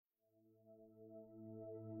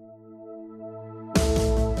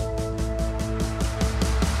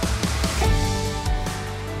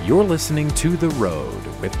You're listening to The Road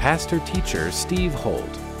with pastor-teacher Steve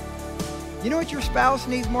Holt. You know what your spouse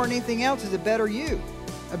needs more than anything else is a better you,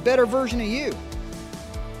 a better version of you.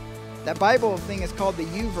 That Bible thing is called the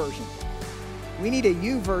you version. We need a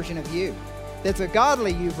you version of you. That's a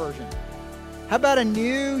godly you version. How about a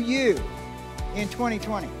new you in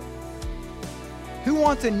 2020? Who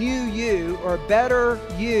wants a new you or a better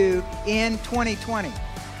you in 2020?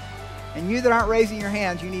 And you that aren't raising your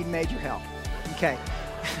hands, you need major help. Okay.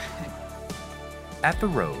 At The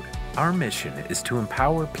Road, our mission is to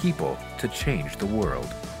empower people to change the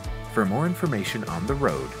world. For more information on The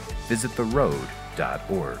Road, visit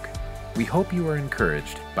theroad.org. We hope you are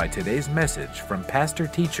encouraged by today's message from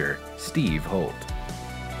pastor-teacher Steve Holt.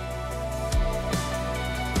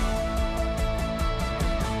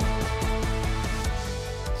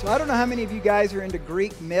 So I don't know how many of you guys are into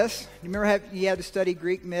Greek myths. You remember you had to study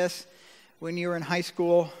Greek myths when you were in high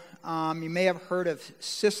school? You may have heard of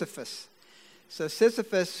Sisyphus. So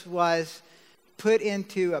Sisyphus was put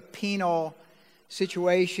into a penal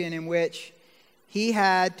situation in which he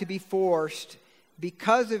had to be forced,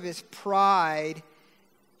 because of his pride,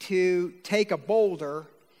 to take a boulder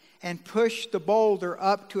and push the boulder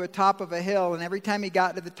up to the top of a hill. And every time he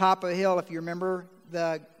got to the top of a hill, if you remember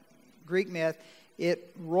the Greek myth,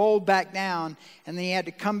 it rolled back down, and then he had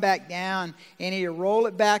to come back down, and he'd roll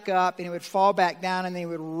it back up, and it would fall back down, and then he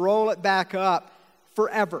would roll it back up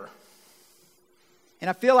forever. And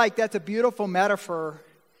I feel like that's a beautiful metaphor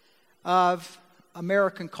of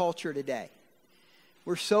American culture today.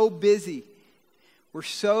 We're so busy. We're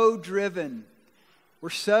so driven. We're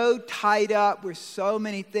so tied up with so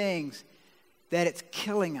many things that it's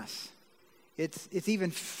killing us. It's even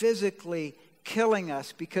physically killing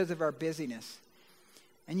us because of our busyness.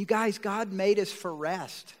 And you guys, God made us for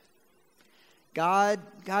rest. God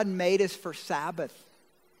made us for Sabbath.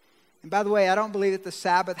 And by the way, I don't believe that the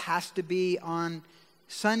Sabbath has to be on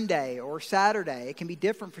Sunday or Saturday. It can be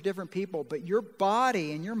different for different people, but your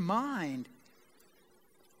body and your mind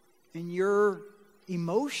and your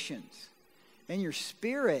emotions and your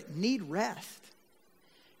spirit need rest.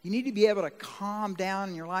 You need to be able to calm down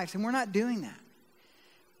in your life, and we're not doing that.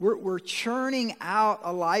 We're churning out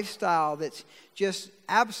a lifestyle that's just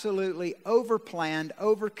absolutely overplanned,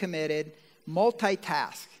 overcommitted,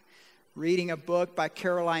 multitask. Reading a book by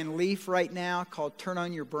Caroline Leaf right now called Turn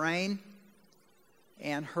on Your Brain.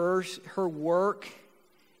 And her work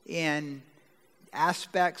in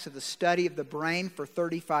aspects of the study of the brain for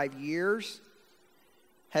 35 years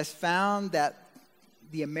has found that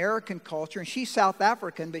the American culture, and she's South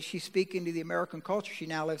African, but she's speaking to the American culture, she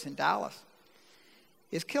now lives in Dallas,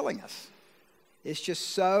 is killing us. It's just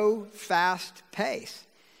so fast-paced.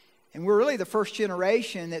 And we're really the first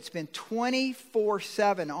generation that's been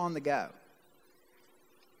 24/7 on the go.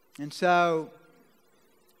 And so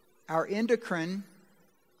our endocrine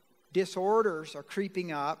disorders are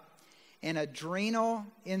creeping up, and adrenal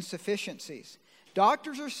insufficiencies.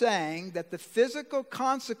 Doctors are saying that the physical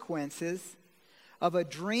consequences of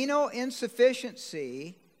adrenal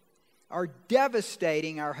insufficiency are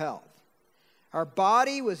devastating our health. Our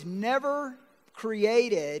body was never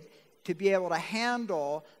created to be able to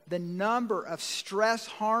handle the number of stress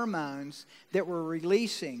hormones that we're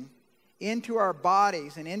releasing into our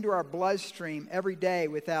bodies and into our bloodstream every day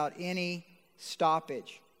without any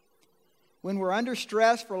stoppage. When we're under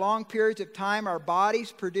stress for long periods of time, our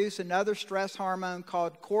bodies produce another stress hormone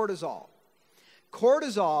called cortisol.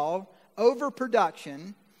 Cortisol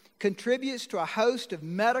overproduction contributes to a host of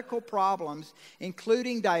medical problems,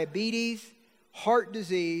 including diabetes, heart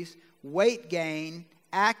disease, weight gain,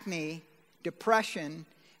 acne, depression,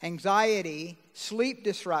 anxiety, sleep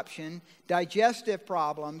disruption, digestive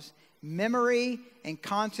problems, memory and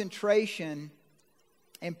concentration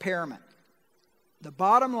impairment. The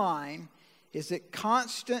bottom line is that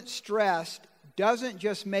constant stress doesn't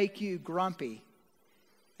just make you grumpy,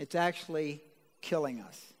 it's actually killing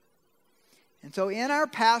us. And so in our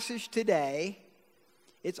passage today,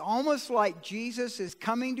 it's almost like Jesus is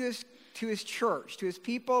coming to his church, to his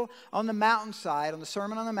people on the mountainside, on the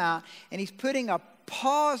Sermon on the Mount, and he's putting a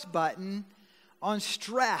pause button on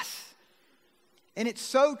stress. And it's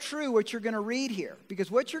so true what you're going to read here,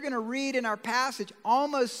 because what you're going to read in our passage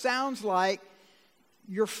almost sounds like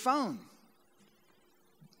your phone.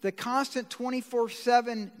 The constant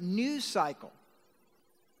 24/7 news cycle.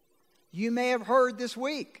 You may have heard this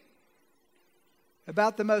week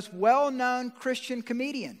about the most well-known Christian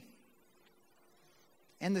comedian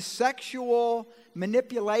and the sexual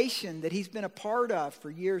manipulation that he's been a part of for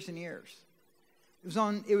years and years. It was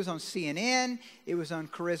on CNN, it was on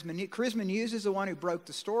Charisma News. Charisma News is the one who broke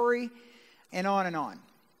the story, and on and on.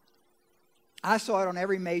 I saw it on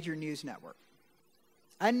every major news network.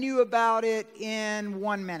 I knew about it in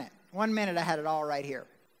 1 minute. 1 minute I had it all right here.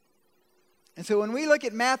 And so when we look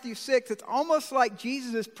at Matthew 6, it's almost like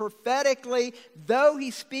Jesus is prophetically, though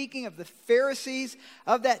he's speaking of the Pharisees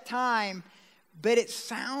of that time, but it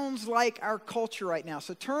sounds like our culture right now.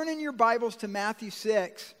 So turn in your Bibles to Matthew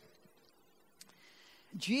 6.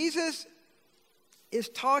 Jesus is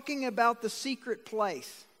talking about the secret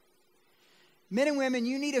place. Men and women,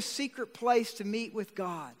 you need a secret place to meet with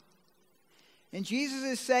God. And Jesus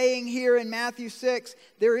is saying here in Matthew 6,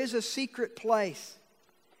 there is a secret place.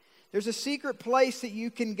 There's a secret place that you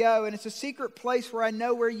can go, and it's a secret place where I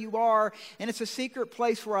know where you are, and it's a secret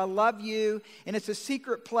place where I love you, and it's a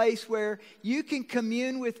secret place where you can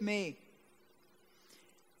commune with me.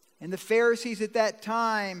 And the Pharisees at that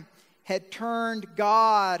time had turned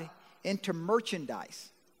God into merchandise.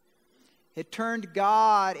 Had turned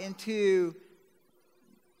God into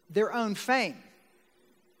their own fame.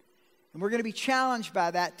 And we're going to be challenged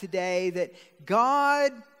by that today, that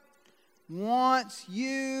God wants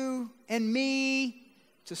you and me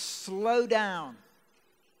to slow down.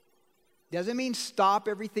 Doesn't mean stop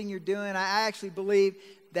everything you're doing. I actually believe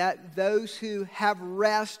that those who have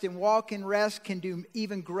rest and walk in rest can do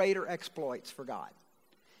even greater exploits for God,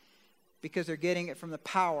 because they're getting it from the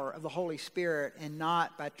power of the Holy Spirit and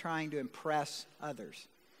not by trying to impress others.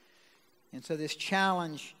 And so this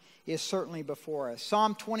challenge is certainly before us.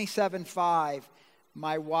 Psalm 27:5,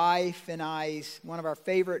 my wife and I's, one of our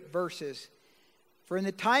favorite verses. For in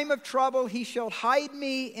the time of trouble he shall hide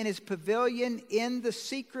me in his pavilion, in the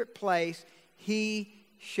secret place he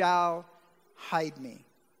shall hide me.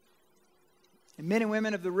 And men and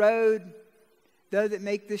women of the road, those that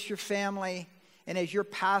make this your family, and as your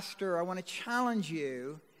pastor, I want to challenge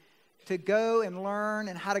you to go and learn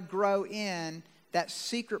and how to grow in that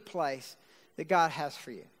secret place that God has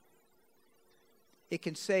for you. It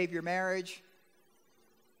can save your marriage.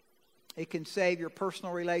 It can save your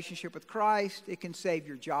personal relationship with Christ. It can save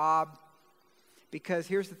your job. Because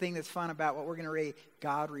here's the thing that's fun about what we're going to read.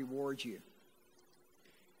 God rewards you.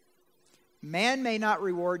 Man may not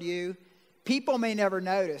reward you. People may never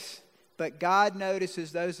notice. But God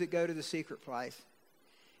notices those that go to the secret place.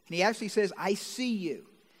 And he actually says, I see you.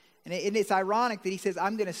 And it's ironic that he says,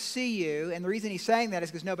 I'm going to see you. And the reason he's saying that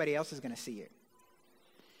is because nobody else is going to see you.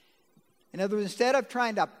 In other words, instead of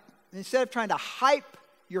trying to hype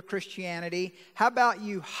your Christianity, how about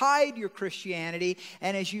you hide your Christianity?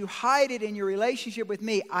 And as you hide it in your relationship with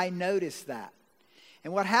me, I notice that.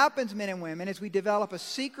 And what happens, men and women, is we develop a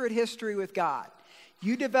secret history with God.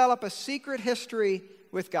 You develop a secret history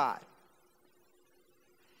with God.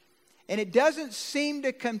 And it doesn't seem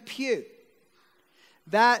to compute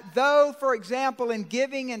that though, for example, in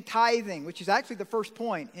giving and tithing, which is actually the first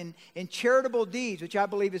point, in charitable deeds, which I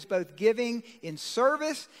believe is both giving in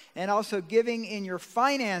service and also giving in your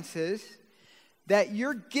finances, that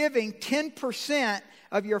you're giving 10%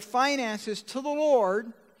 of your finances to the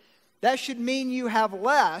Lord, that should mean you have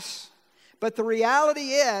less. But the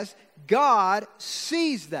reality is, God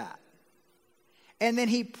sees that. And then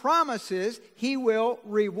he promises he will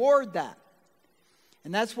reward that.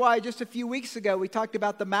 And that's why just a few weeks ago we talked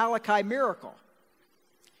about the Malachi miracle.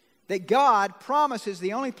 That God promises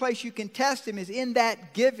the only place you can test him is in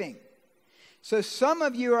that giving. So some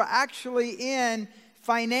of you are actually in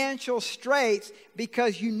financial straits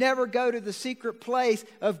because you never go to the secret place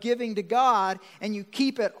of giving to God and you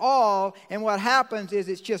keep it all. And what happens is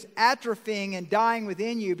it's just atrophying and dying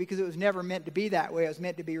within you because it was never meant to be that way. It was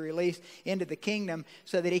meant to be released into the kingdom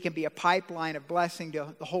so that it can be a pipeline of blessing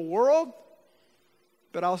to the whole world,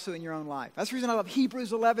 but also in your own life. That's the reason I love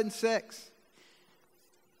Hebrews 11:6.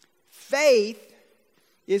 Faith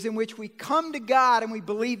is in which we come to God and we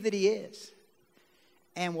believe that he is.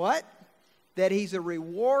 And what? That he's a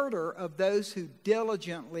rewarder of those who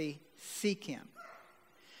diligently seek him.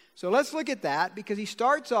 So let's look at that, because he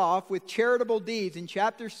starts off with charitable deeds in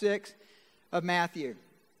chapter 6 of Matthew.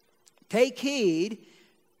 Take heed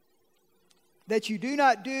that you do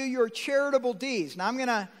not do your charitable deeds. Now I'm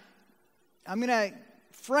going to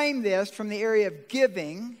frame this from the area of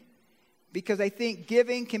giving, because I think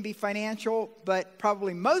giving can be financial, but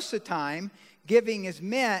probably most of the time giving is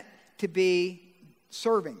meant to be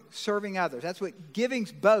serving others. That's what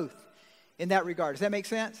giving's both in that regard. Does that make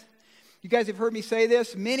sense? You guys have heard me say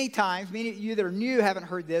this many times. Many of you that are new haven't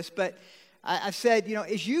heard this, but I've said,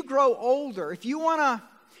 as you grow older, if you want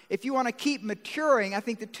to keep maturing, I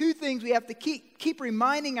think the two things we have to keep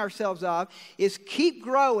reminding ourselves of is keep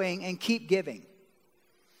growing and keep giving.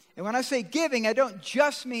 And when I say giving, I don't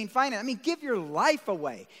just mean finance. I mean, give your life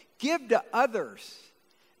away. Give to others.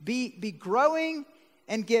 Be growing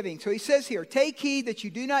and giving. So he says here, take heed that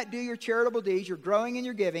you do not do your charitable deeds, your growing and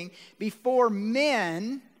your giving, before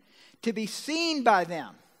men to be seen by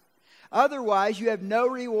them. Otherwise, you have no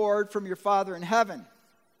reward from your Father in heaven.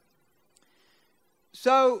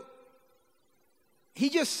 So he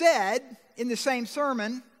just said in the same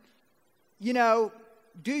sermon,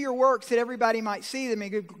 do your works that everybody might see them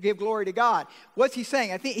and give glory to God. What's he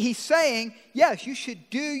saying? I think he's saying, yes, you should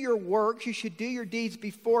do your works, you should do your deeds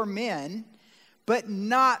before men, but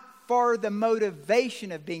not for the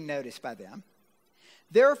motivation of being noticed by them.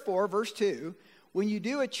 Therefore, verse 2, when you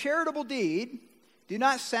do a charitable deed, do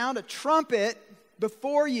not sound a trumpet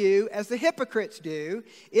before you as the hypocrites do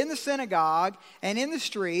in the synagogue and in the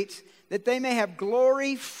streets, that they may have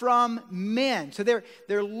glory from men. So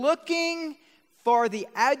they're looking for the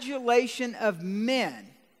adulation of men.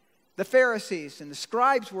 The Pharisees and the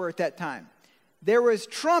scribes were at that time. There was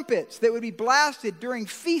trumpets that would be blasted during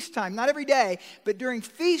feast time, not every day, but during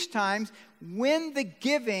feast times when the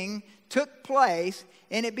giving took place,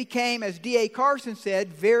 and it became, as D.A. Carson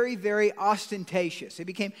said, very, very ostentatious. It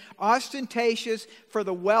became ostentatious for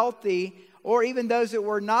the wealthy, or even those that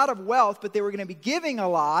were not of wealth, but they were going to be giving a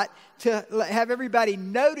lot, to have everybody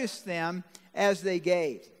notice them as they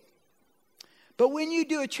gave. But when you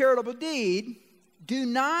do a charitable deed, do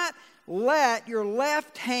not let your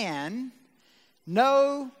left hand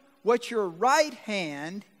know what your right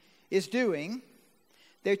hand is doing,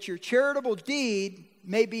 that your charitable deed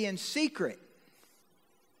may be in secret.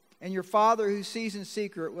 And your Father who sees in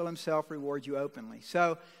secret will himself reward you openly.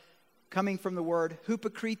 So, coming from the word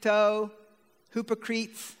hupokrito,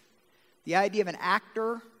 hypocrites, the idea of an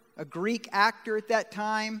actor, a Greek actor at that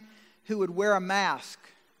time, who would wear a mask.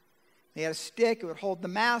 They had a stick, it would hold the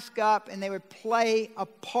mask up, and they would play a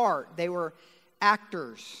part. They were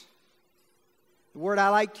actors. The word I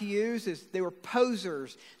like to use is they were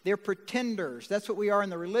posers. They're pretenders. That's what we are in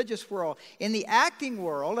the religious world. In the acting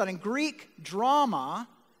world, and in Greek drama,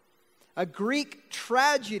 a Greek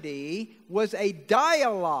tragedy was a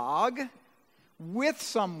dialogue with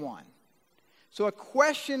someone. So a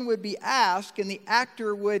question would be asked, and the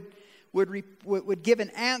actor would give an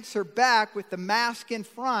answer back with the mask in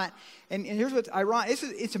front. And here's what's ironic.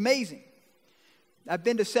 It's amazing. I've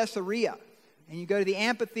been to Caesarea. And you go to the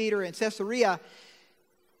amphitheater in Caesarea.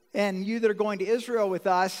 And you that are going to Israel with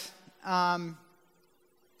us,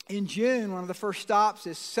 in June, one of the first stops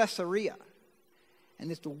is Caesarea. And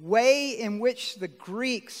it's the way in which the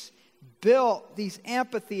Greeks built these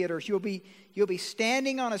amphitheaters. You'll be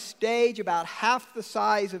standing on a stage about half the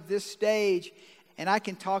size of this stage, and I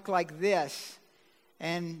can talk like this.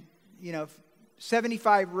 And,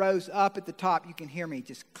 75 rows up at the top, you can hear me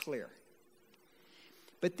just clear.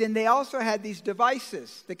 But then they also had these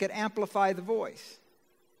devices that could amplify the voice.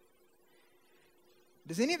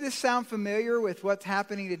 Does any of this sound familiar with what's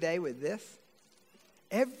happening today with this?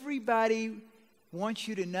 Everybody wants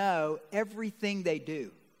you to know everything they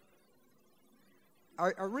do.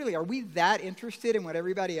 Are we that interested in what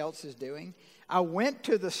everybody else is doing? I went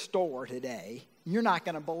to the store today. You're not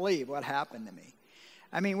going to believe what happened to me.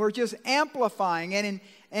 I mean, we're just amplifying it.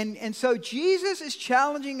 And so Jesus is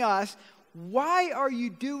challenging us. Why are you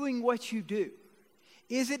doing what you do?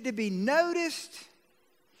 Is it to be noticed?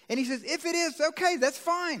 And he says, if it is, okay, that's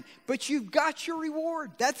fine. But you've got your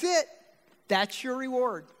reward. That's it. That's your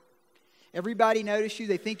reward. Everybody notice you.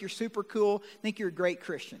 They think you're super cool. Think you're a great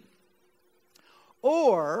Christian.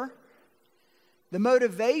 Or the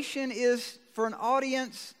motivation is for an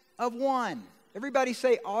audience of one. Everybody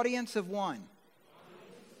say audience of one.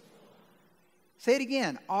 Say it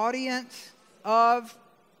again. Audience of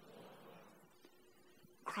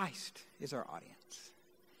Christ is our audience.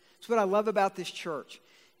 That's what I love about this church.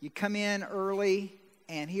 You come in early,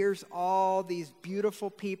 and here's all these beautiful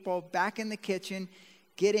people back in the kitchen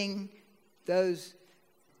getting those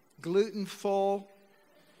gluten-full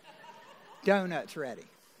donuts ready.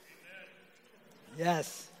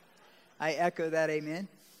 Yes, I echo that amen.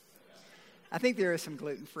 I think there is some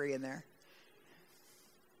gluten-free in there.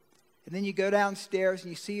 And then you go downstairs and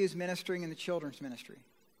you see who's ministering in the children's ministry.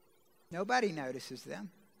 Nobody notices them.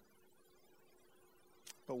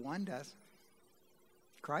 But one does.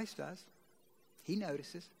 Christ does. He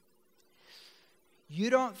notices. You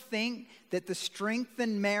don't think that the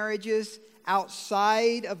strengthened marriages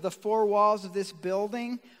outside of the four walls of this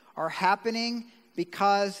building are happening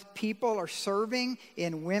because people are serving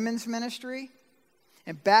in women's ministry,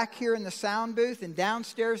 and back here in the sound booth, and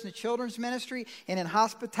downstairs in the children's ministry, and in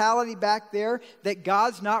hospitality back there, that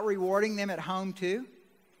God's not rewarding them at home too?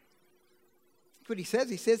 That's what he says.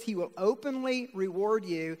 He says he will openly reward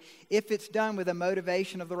you if it's done with a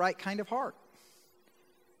motivation of the right kind of heart.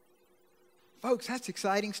 Folks, that's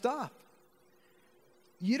exciting stuff.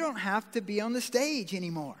 You don't have to be on the stage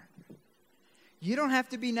anymore. You don't have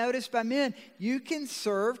to be noticed by men. You can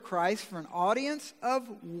serve Christ for an audience of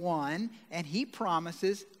one, and he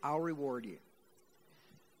promises, I'll reward you.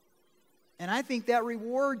 And I think that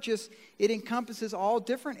reward it encompasses all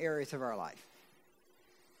different areas of our life.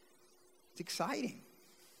 It's exciting.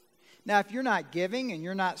 Now, if you're not giving and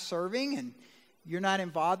you're not serving and you're not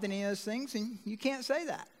involved in any of those things, then you can't say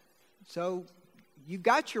that. So you've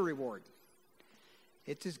got your reward.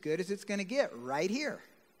 It's as good as it's going to get right here.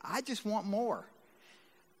 I just want more.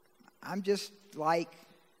 I'm just like,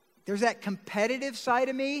 there's that competitive side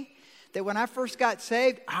of me that when I first got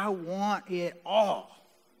saved, I want it all.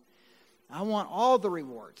 I want all the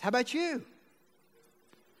rewards. How about you?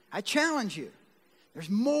 I challenge you. There's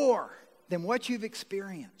more than what you've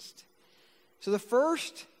experienced. So the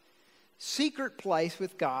first secret place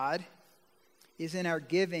with God is in our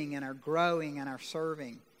giving and our growing and our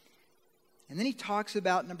serving. And then he talks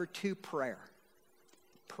about number 2, prayer.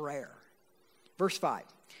 Prayer. Verse 5.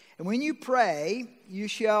 And when you pray, you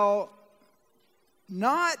shall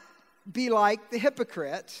not be like the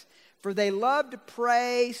hypocrites, for they love to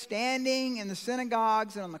pray standing in the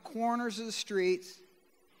synagogues and on the corners of the streets,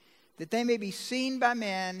 that they may be seen by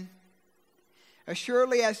men.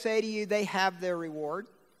 Assuredly, I say to you, they have their reward.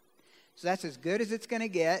 So that's as good as it's going to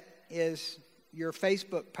get, is your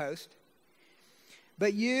Facebook post.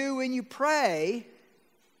 But you, when you pray,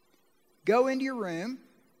 go into your room,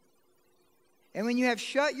 and when you have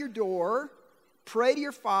shut your door, pray to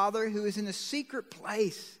your Father who is in the secret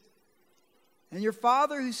place. And your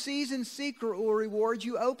Father who sees in secret will reward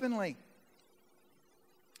you openly.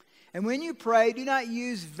 And when you pray, do not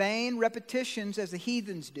use vain repetitions as the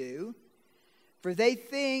heathens do, for they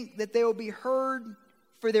think that they will be heard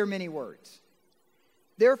for their many words.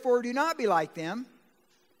 Therefore, do not be like them,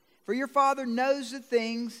 for your Father knows the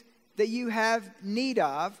things that you have need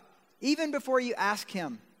of, even before you ask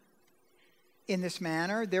him. In this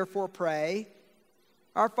manner, therefore pray,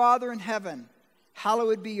 Our Father in heaven,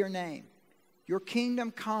 hallowed be your name. Your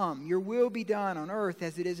kingdom come, your will be done on earth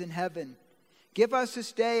as it is in heaven. Give us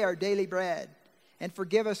this day our daily bread, and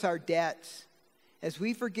forgive us our debts, as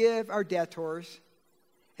we forgive our debtors.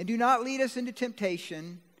 And do not lead us into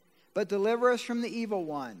temptation, but deliver us from the evil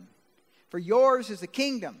one. For yours is the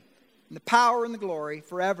kingdom, and the power, and the glory,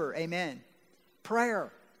 forever. Amen.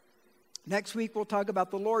 Prayer. Next week we'll talk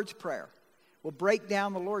about the Lord's Prayer. We'll break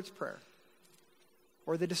down the Lord's Prayer,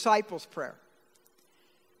 or the disciples' prayer.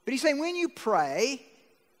 But he's saying when you pray,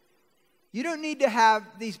 you don't need to have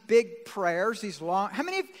these big prayers, these long. How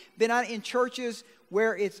many have been out in churches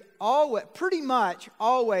where it's pretty much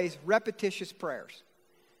always repetitious prayers?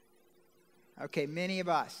 Okay, many of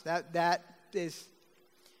us. That is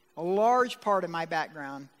a large part of my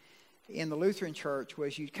background in the Lutheran church,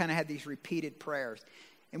 was you kind of had these repeated prayers.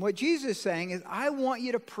 And what Jesus is saying is, I want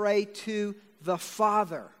you to pray to the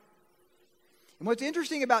Father. And what's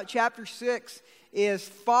interesting about chapter 6 is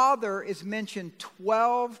Father is mentioned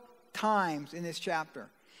 12 times in this chapter.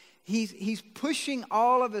 He's pushing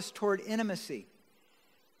all of us toward intimacy.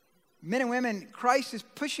 Men and women, Christ is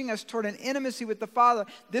pushing us toward an intimacy with the Father.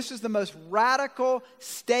 This is the most radical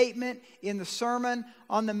statement in the Sermon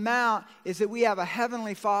on the Mount, is that we have a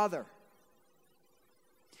heavenly Father.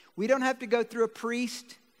 We don't have to go through a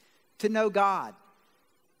priest to know God.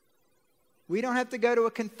 We don't have to go to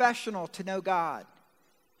a confessional to know God.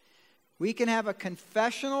 We can have a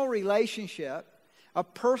confessional relationship, a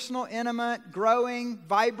personal, intimate, growing,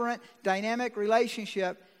 vibrant, dynamic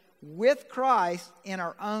relationship with Christ in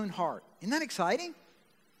our own heart. Isn't that exciting?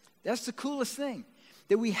 That's the coolest thing.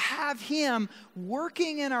 That we have him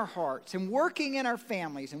working in our hearts and working in our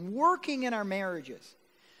families and working in our marriages.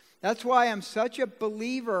 That's why I'm such a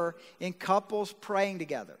believer in couples praying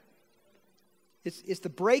together. It's the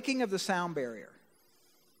breaking of the sound barrier.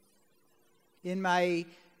 In my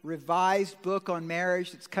revised book on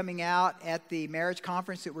marriage that's coming out at the marriage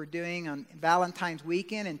conference that we're doing on Valentine's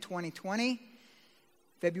weekend in 2020,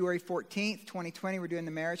 February 14th, 2020, we're doing the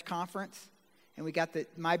marriage conference. And we got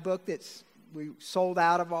my book we sold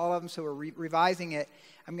out of all of them, so we're revising it.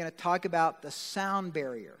 I'm going to talk about the sound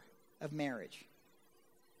barrier of marriage.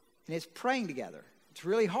 And it's praying together. It's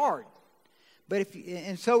really hard.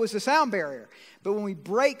 And so is the sound barrier. But when we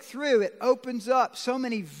break through, it opens up so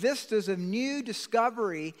many vistas of new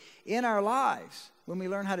discovery in our lives when we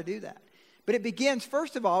learn how to do that. But it begins,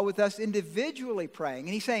 first of all, with us individually praying.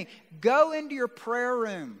 And he's saying, go into your prayer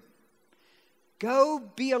room. Go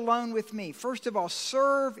be alone with me. First of all,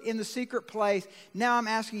 serve in the secret place. Now I'm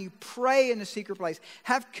asking you, pray in the secret place.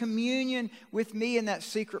 Have communion with me in that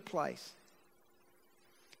secret place.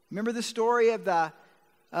 Remember the story of the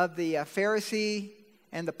Pharisee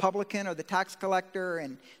and the publican, or the tax collector,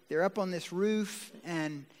 and they're up on this roof,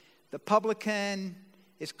 and the publican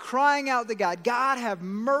is crying out to God, God, have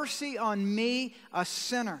mercy on me, a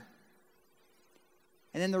sinner.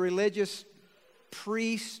 And then the religious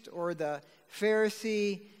priest or the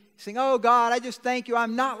Pharisee saying, oh God, I just thank you,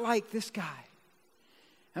 I'm not like this guy.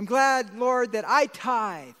 I'm glad, Lord, that I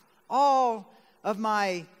tithe all of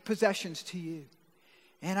my possessions to you.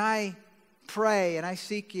 And I pray and I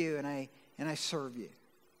seek you and I serve you.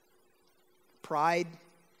 Pride,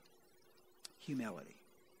 humility.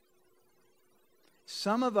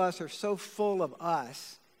 Some of us are so full of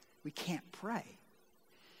us, we can't pray.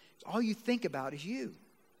 All you think about is you.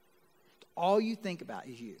 All you think about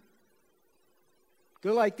is you.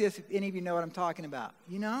 Go like this if any of you know what I'm talking about.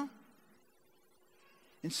 You know?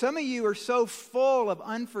 And some of you are so full of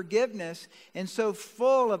unforgiveness and so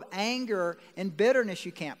full of anger and bitterness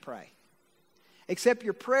you can't pray. Except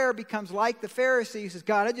your prayer becomes like the Pharisee who says,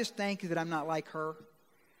 God, I just thank you that I'm not like her.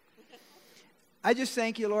 I just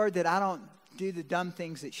thank you, Lord, that I don't do the dumb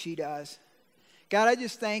things that she does. God, I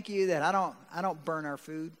just thank you that I don't burn our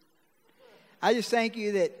food. I just thank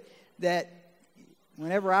you that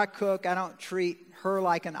whenever I cook, I don't treat her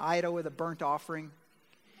like an idol with a burnt offering.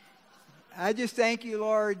 I just thank you,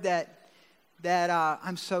 Lord, that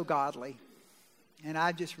I'm so godly. And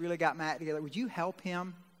I've just really got my act together. Would you help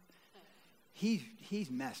him?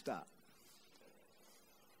 He's messed up.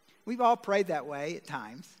 We've all prayed that way at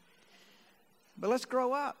times. But let's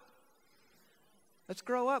grow up. Let's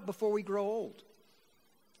grow up before we grow old.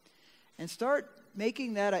 And start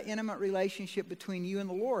making that an intimate relationship between you and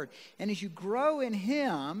the Lord. And as you grow in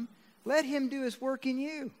him, let him do his work in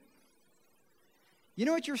you. You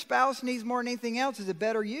know what your spouse needs more than anything else is a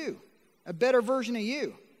better you. A better version of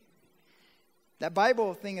you. That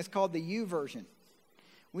Bible thing is called the you version.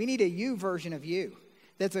 We need a you version of you.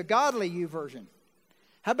 That's a godly you version.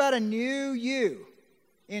 How about a new you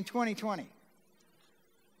in 2020?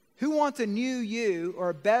 Who wants a new you or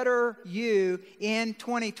a better you in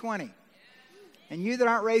 2020? And you that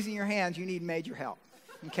aren't raising your hands, you need major help.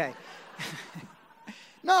 Okay.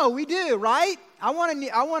 No, we do, right? I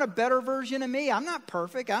want a better version of me. I'm not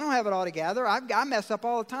perfect. I don't have it all together. I mess up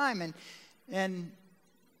all the time. And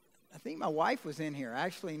I think my wife was in here,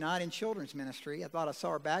 actually not in children's ministry. I thought I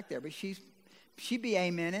saw her back there, but she'd be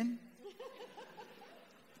amening.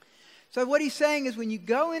 So what he's saying is when you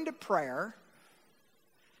go into prayer,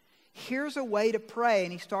 here's a way to pray.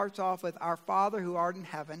 And he starts off with, Our Father who art in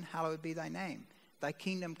heaven, hallowed be thy name. Thy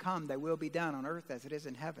kingdom come, thy will be done on earth as it is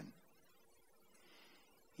in heaven.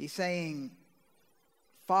 He's saying,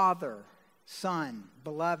 Father, Son,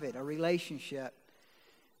 beloved, a relationship.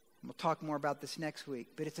 We'll talk more about this next week,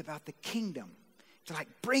 but it's about the kingdom. It's like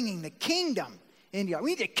bringing the kingdom into our lives.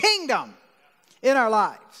 We need a kingdom in our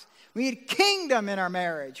lives. We need kingdom in our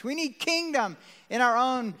marriage. We need kingdom in our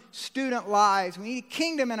own student lives. We need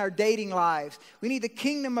kingdom in our dating lives. We need the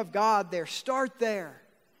kingdom of God there. Start there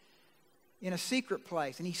in a secret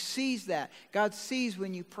place. And he sees that. God sees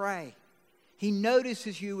when you pray. He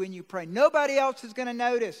notices you when you pray. Nobody else is going to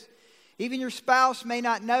notice. Even your spouse may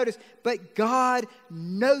not notice, but God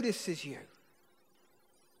notices you.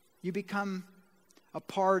 You become a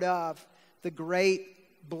part of the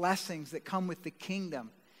great blessings that come with the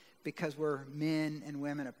kingdom because we're men and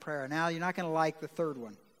women of prayer. Now, you're not going to like the third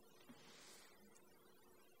one.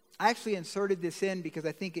 I actually inserted this in because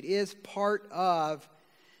I think it is part of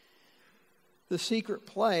the secret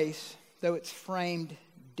place, though it's framed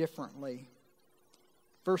differently.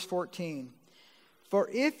 Verse 14. For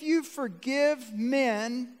if you forgive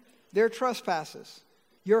men their trespasses,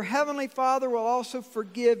 your heavenly Father will also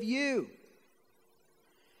forgive you.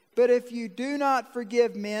 But if you do not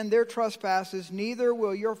forgive men their trespasses, neither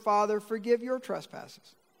will your Father forgive your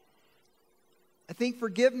trespasses. I think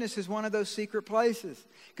forgiveness is one of those secret places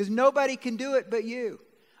because nobody can do it but you.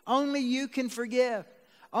 Only you can forgive.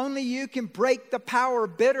 Only you can break the power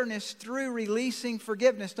of bitterness through releasing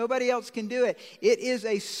forgiveness. Nobody else can do it. It is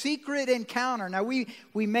a secret encounter. Now, we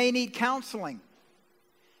may need counseling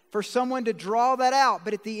for someone to draw that out.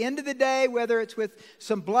 But at the end of the day, whether it's with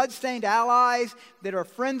some bloodstained allies that are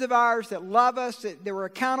friends of ours that love us, that we're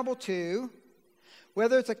accountable to,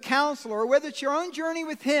 whether it's a counselor or whether it's your own journey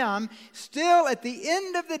with him, still at the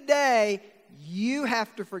end of the day, you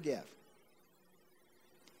have to forgive.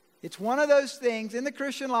 It's one of those things in the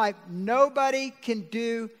Christian life nobody can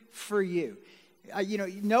do for you.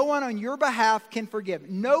 No one on your behalf can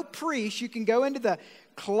forgive. No priest, you can go into the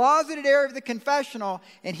closeted area of the confessional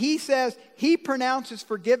and he says he pronounces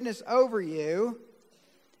forgiveness over you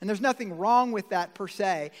And there's nothing wrong with that per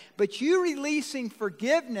se. But you releasing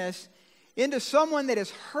forgiveness into someone that has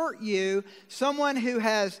hurt you, someone who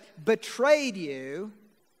has betrayed you,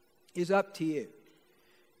 is up to you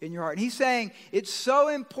in your heart. And he's saying it's so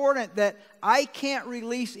important that I can't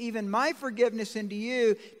release even my forgiveness into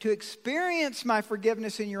you to experience my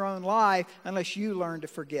forgiveness in your own life unless you learn to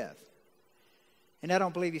forgive. And I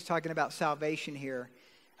don't believe he's talking about salvation here.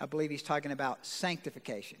 I believe he's talking about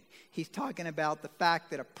sanctification. He's talking about the fact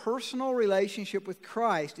that a personal relationship with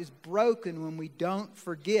Christ is broken when we don't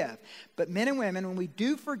forgive. But men and women, when we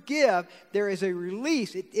do forgive, there is a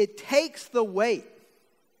release. It takes the weight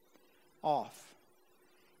off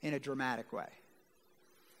in a dramatic way.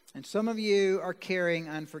 And some of you are carrying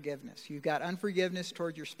unforgiveness. You've got unforgiveness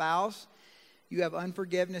toward your spouse. You have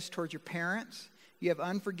unforgiveness toward your parents. You have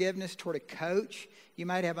unforgiveness toward a coach. You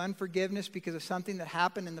might have unforgiveness because of something that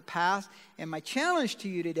happened in the past. And my challenge to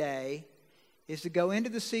you today is to go into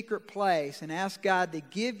the secret place and ask God to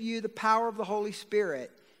give you the power of the Holy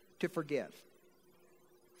Spirit to forgive.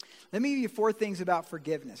 Let me give you 4 things about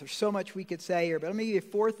forgiveness. There's so much we could say here, but let me give you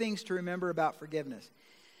 4 things to remember about forgiveness.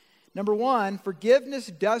 Number 1, forgiveness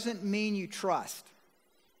doesn't mean you trust.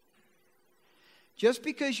 Just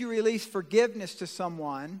because you release forgiveness to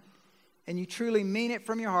someone and you truly mean it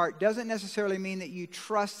from your heart doesn't necessarily mean that you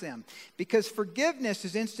trust them. Because forgiveness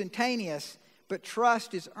is instantaneous, but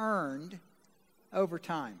trust is earned over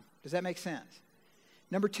time. Does that make sense?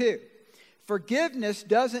 Number 2, forgiveness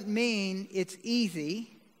doesn't mean it's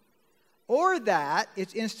easy or that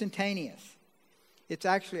it's instantaneous. It's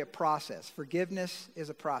actually a process. Forgiveness is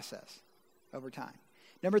a process over time.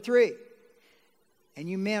 Number 3, and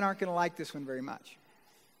you men aren't going to like this one very much.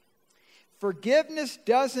 Forgiveness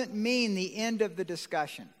doesn't mean the end of the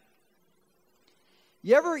discussion.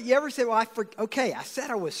 You ever say, well, I said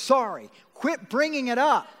I was sorry. Quit bringing it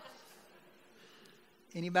up.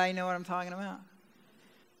 Anybody know what I'm talking about?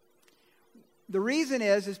 The reason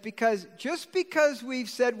is because just because we've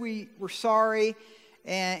said we were sorry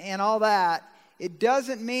and all that, it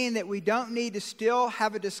doesn't mean that we don't need to still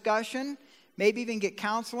have a discussion, maybe even get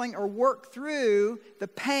counseling or work through the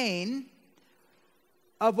pain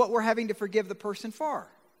of what we're having to forgive the person for.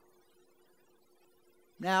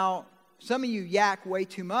 Now, some of you yak way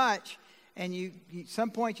too much, and you at some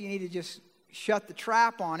point you need to just shut the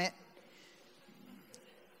trap on it.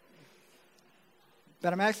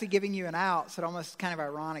 But I'm actually giving you an out, so it's almost kind of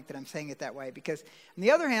ironic that I'm saying it that way. Because on the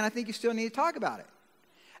other hand, I think you still need to talk about it.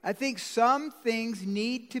 I think some things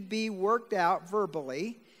need to be worked out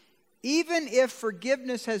verbally, even if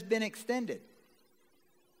forgiveness has been extended.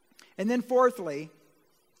 And then fourthly,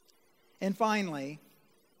 and finally,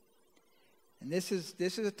 and this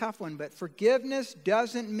is a tough one, but forgiveness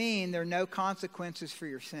doesn't mean there are no consequences for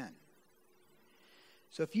your sin.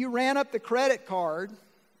 So if you ran up the credit card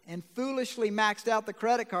and foolishly maxed out the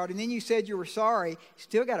credit card and then you said you were sorry, you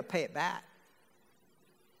still got to pay it back.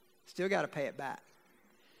 Still got to pay it back.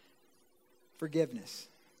 Forgiveness.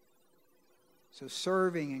 So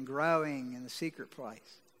serving and growing in the secret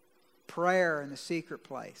place. Prayer in the secret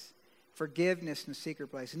place. Forgiveness in the secret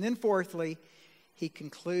place. And then fourthly, he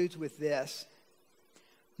concludes with this.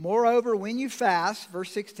 Moreover, when you fast,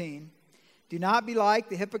 verse 16, do not be like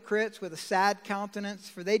the hypocrites with a sad countenance,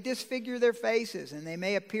 for they disfigure their faces, and they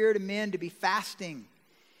may appear to men to be fasting.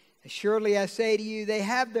 Assuredly, I say to you, they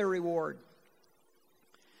have their reward.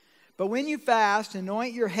 But when you fast,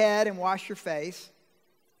 anoint your head and wash your face,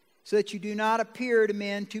 so that you do not appear to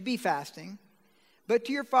men to be fasting, but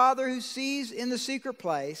to your Father who sees in the secret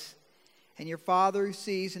place, and your Father who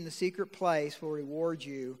sees in the secret place will reward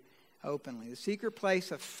you openly. The secret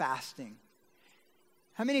place of fasting.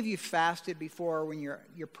 How many of you fasted before when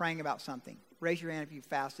you're praying about something? Raise your hand if you've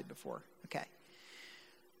fasted before. Okay.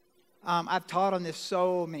 I've taught on this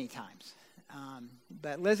so many times.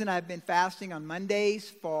 But Liz and I have been fasting on Mondays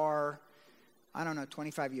for,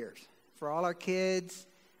 25 years. For all our kids,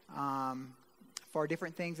 for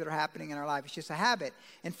different things that are happening in our life. It's just a habit.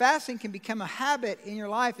 And fasting can become a habit in your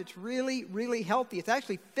life. It's really, really healthy. It's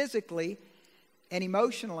actually physically and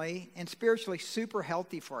emotionally and spiritually super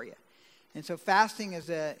healthy for you. And so fasting is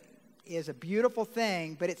a beautiful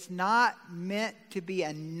thing, but it's not meant to be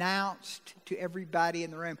announced to everybody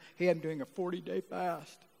in the room. Hey, I'm doing a 40-day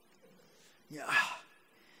fast. Yeah,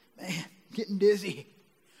 man, getting dizzy.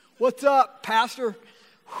 What's up, Pastor?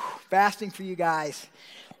 Fasting for you guys.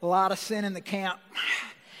 A lot of sin in the camp.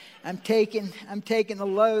 I'm taking the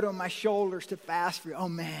load on my shoulders to fast for you. Oh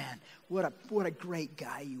man, what a great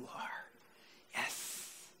guy you are. Yes.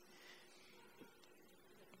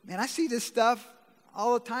 Man, I see this stuff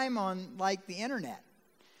all the time on like the internet.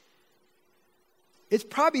 It's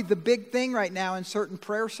probably the big thing right now in certain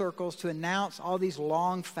prayer circles to announce all these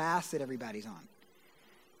long fasts that everybody's on.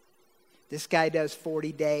 This guy does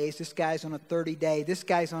 40 days. This guy's on a 30-day. This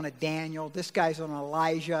guy's on a Daniel. This guy's on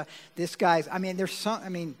Elijah. This guy's,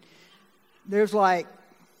 there's like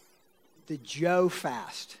the Joe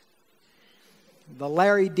fast, the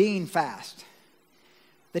Larry Dean fast,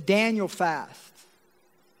 the Daniel fast.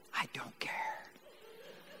 I don't care.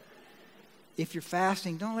 If you're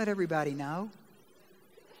fasting, don't let everybody know.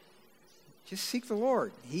 Just seek the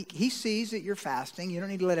Lord. He sees that you're fasting. You don't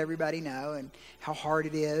need to let everybody know and how hard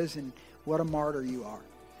it is and what a martyr you are.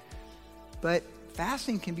 But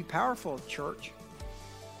fasting can be powerful, church.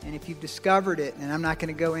 And if you've discovered it, and I'm not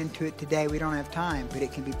going to go into it today, we don't have time, but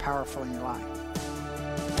it can be powerful in your life.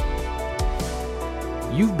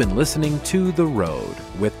 You've been listening to The Road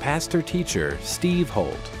with pastor-teacher Steve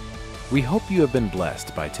Holt. We hope you have been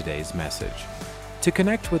blessed by today's message. To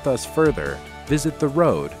connect with us further, visit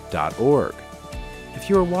theroad.org. If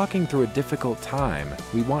you are walking through a difficult time,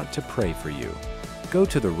 we want to pray for you. Go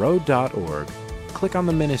to theroad.org, click on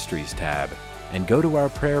the Ministries tab, and go to our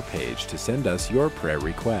prayer page to send us your prayer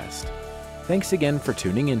request. Thanks again for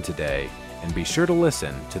tuning in today, and be sure to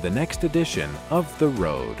listen to the next edition of The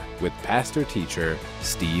Road with pastor-teacher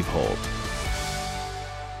Steve Holt.